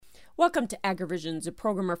Welcome to AgriVisions, a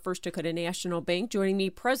program of First Dakota National Bank. Joining me,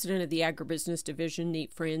 President of the Agribusiness Division,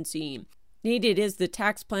 Nate Franzine. Nate, it is the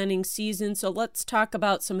tax planning season, so let's talk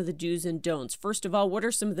about some of the do's and don'ts. First of all, what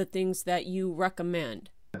are some of the things that you recommend?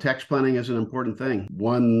 Tax planning is an important thing.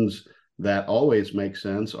 Ones that always make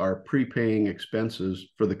sense are prepaying expenses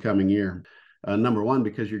for the coming year. Number one,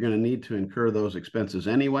 because you're going to need to incur those expenses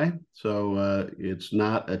anyway. So it's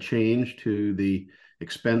not a change to the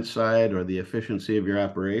expense side or the efficiency of your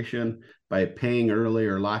operation. By paying early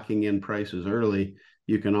or locking in prices early,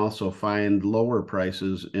 you can also find lower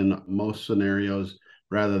prices in most scenarios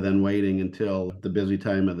rather than waiting until the busy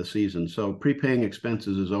time of the season. So prepaying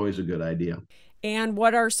expenses is always a good idea. And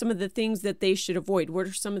what are some of the things that they should avoid? What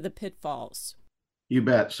are some of the pitfalls? You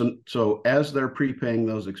bet. So as they're prepaying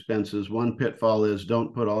those expenses, one pitfall is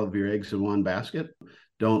don't put all of your eggs in one basket.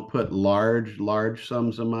 Don't put large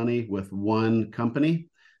sums of money with one company.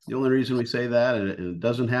 The only reason we say that, and it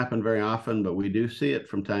doesn't happen very often, but we do see it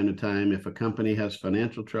from time to time, if a company has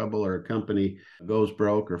financial trouble or a company goes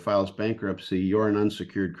broke or files bankruptcy, you're an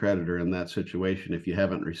unsecured creditor in that situation if you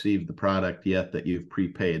haven't received the product yet that you've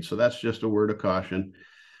prepaid. So that's just a word of caution.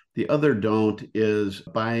 The other don't is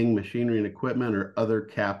buying machinery and equipment or other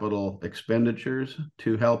capital expenditures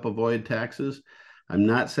to help avoid taxes. I'm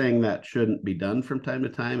not saying that shouldn't be done from time to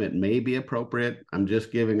time. It may be appropriate. I'm just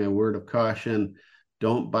giving a word of caution.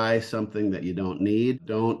 Don't buy something that you don't need.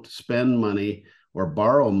 Don't spend money or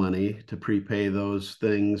borrow money to prepay those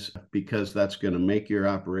things because that's going to make your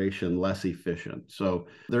operation less efficient. So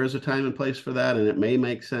there is a time and place for that, and it may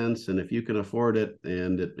make sense. And if you can afford it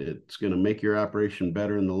and it's going to make your operation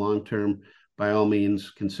better in the long term, by all means,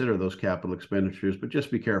 consider those capital expenditures, but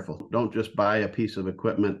just be careful. Don't just buy a piece of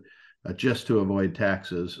equipment just to avoid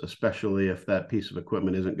taxes, especially if that piece of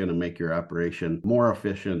equipment isn't going to make your operation more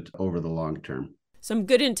efficient over the long term. Some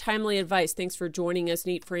good and timely advice. Thanks for joining us,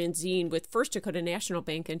 Nate Franzine with First Dakota National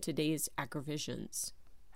Bank in today's AgriVisions.